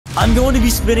I'm going to be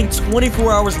spending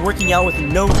 24 hours working out with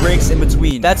no breaks in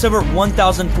between. That's over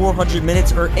 1,400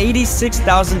 minutes or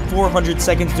 86,400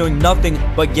 seconds doing nothing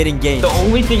but getting gains. The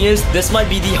only thing is, this might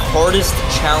be the hardest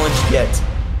challenge yet.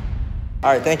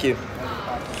 All right, thank you.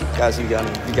 Guys, we got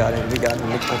him, we got him, we got him.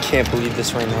 I can't believe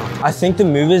this right now. I think the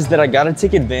move is that I gotta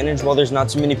take advantage while there's not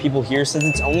too many people here. Since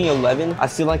it's only 11, I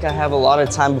feel like I have a lot of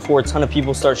time before a ton of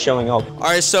people start showing up. All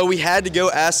right, so we had to go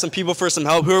ask some people for some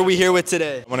help. Who are we here with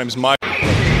today? My name is Mike.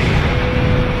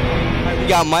 We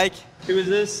got Mike. Who is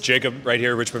this? Jacob, right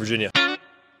here, Richmond, Virginia.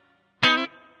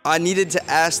 I needed to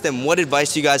ask them, what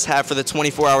advice do you guys have for the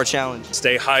 24-hour challenge?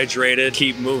 Stay hydrated,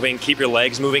 keep moving, keep your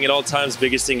legs moving at all times.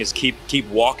 Biggest thing is keep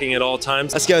walking at all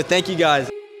times. Let's go, thank you guys.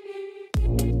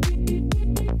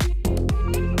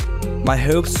 My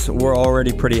hopes were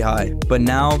already pretty high, but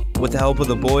now, with the help of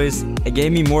the boys, it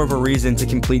gave me more of a reason to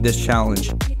complete this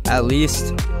challenge, at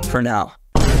least for now.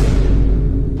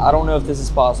 I don't know if this is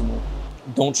possible.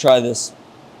 Don't try this.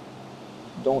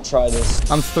 Don't try this.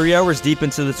 I'm 3 hours deep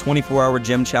into the 24-hour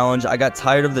gym challenge. I got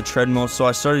tired of the treadmill, so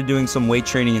I started doing some weight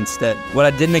training instead. What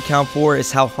I didn't account for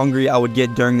is how hungry I would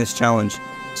get during this challenge.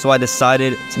 So I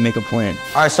decided to make a plan.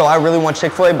 All right, so I really want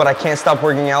Chick-fil-A, but I can't stop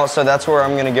working out, so that's where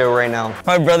I'm gonna go right now.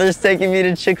 My brother's taking me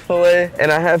to Chick-fil-A,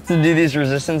 and I have to do these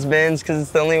resistance bands because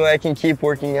it's the only way I can keep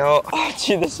working out. Oh,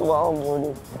 gee, this is while I'm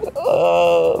working.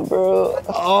 Oh, bro.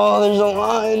 Oh, there's a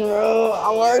line, bro.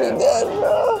 I'm already dead,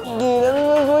 bro. Dude,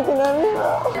 everyone's looking at me,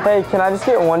 bro. Hey, can I just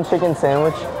get one chicken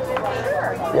sandwich?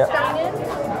 Sure.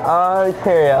 Yeah.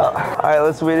 Carry out. All right,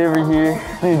 let's wait over here.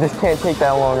 Dude, this can't take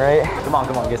that long, right? Come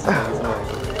on, get some.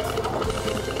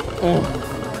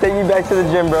 Take me back to the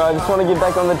gym, bro. I just want to get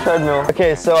back on the treadmill.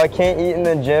 Okay, so I can't eat in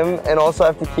the gym and also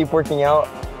have to keep working out.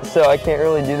 So I can't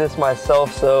really do this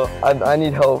myself, so I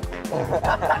need help.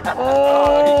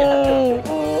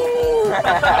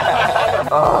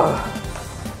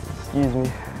 Excuse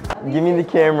me. Give me the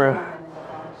camera.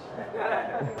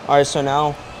 All right, so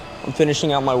now I'm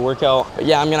finishing out my workout. But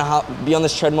yeah, I'm gonna be on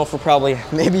this treadmill for probably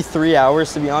maybe 3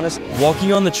 hours, to be honest.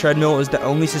 Walking on the treadmill is the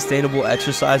only sustainable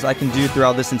exercise I can do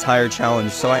throughout this entire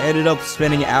challenge. So I ended up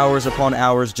spending hours upon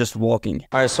hours just walking.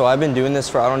 All right, so I've been doing this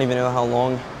for I don't even know how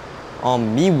long.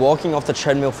 Me walking off the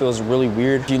treadmill feels really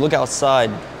weird. If you look outside,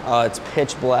 it's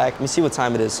pitch black. Let me see what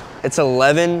time it is. It's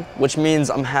 11, which means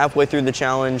I'm halfway through the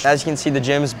challenge. As you can see, the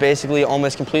gym is basically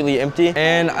almost completely empty.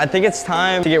 And I think it's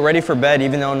time to get ready for bed,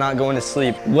 even though I'm not going to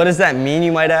sleep. What does that mean,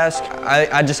 you might ask?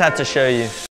 I just have to show you.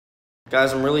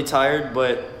 Guys, I'm really tired,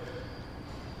 but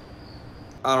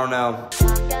I don't know.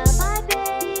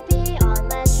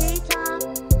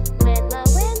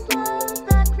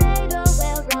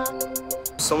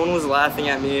 Someone was laughing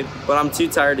at me, but I'm too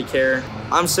tired to care.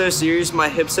 I'm so serious, my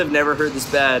hips have never hurt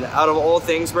this bad. Out of all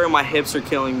things, bro, my hips are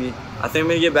killing me. I think I'm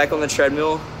gonna get back on the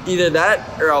treadmill. Either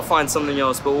that, or I'll find something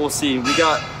else, but we'll see. We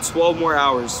got 12 more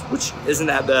hours, which isn't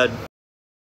that bad.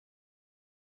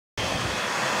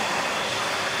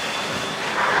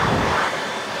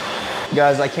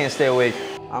 Guys, I can't stay awake.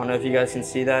 I don't know if you guys can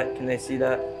see that. Can they see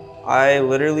that? I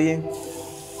literally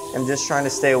am just trying to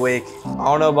stay awake. I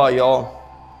don't know about y'all.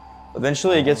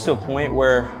 Eventually it gets to a point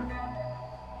where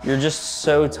you're just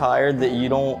so tired that you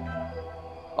don't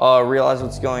realize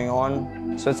what's going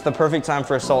on. So it's the perfect time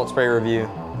for a salt spray review.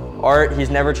 Art, he's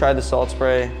never tried the salt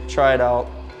spray. Try it out.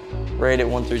 Rate it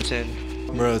 1 through 10.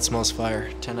 Bro, it smells fire.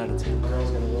 10 out of 10.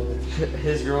 Girl's gonna love it.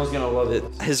 His girl's gonna love it.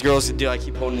 His girl's, dude, I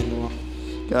keep holding it in the wall.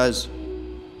 Guys,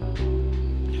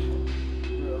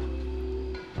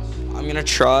 I'm gonna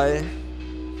try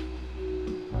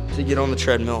to get on the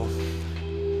treadmill.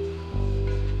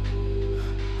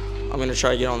 I'm gonna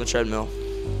try to get on the treadmill.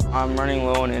 I'm running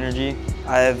low on energy.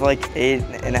 I have like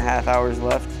 8.5 hours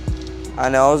left. I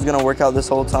know I was gonna work out this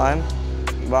whole time,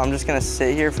 but I'm just gonna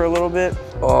sit here for a little bit.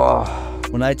 Oh.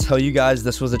 When I tell you guys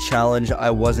this was a challenge,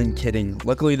 I wasn't kidding.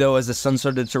 Luckily though, as the sun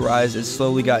started to rise, it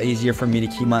slowly got easier for me to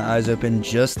keep my eyes open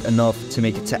just enough to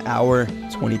make it to hour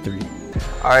 23.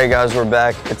 All right guys, we're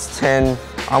back. It's 10.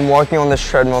 I'm walking on this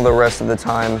treadmill the rest of the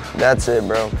time. That's it,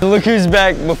 bro. Look who's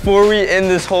back. Before we end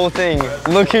this whole thing,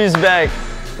 look who's back.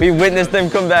 We witnessed them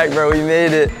come back, bro. We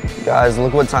made it. Guys,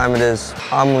 look what time it is.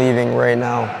 I'm leaving right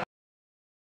now.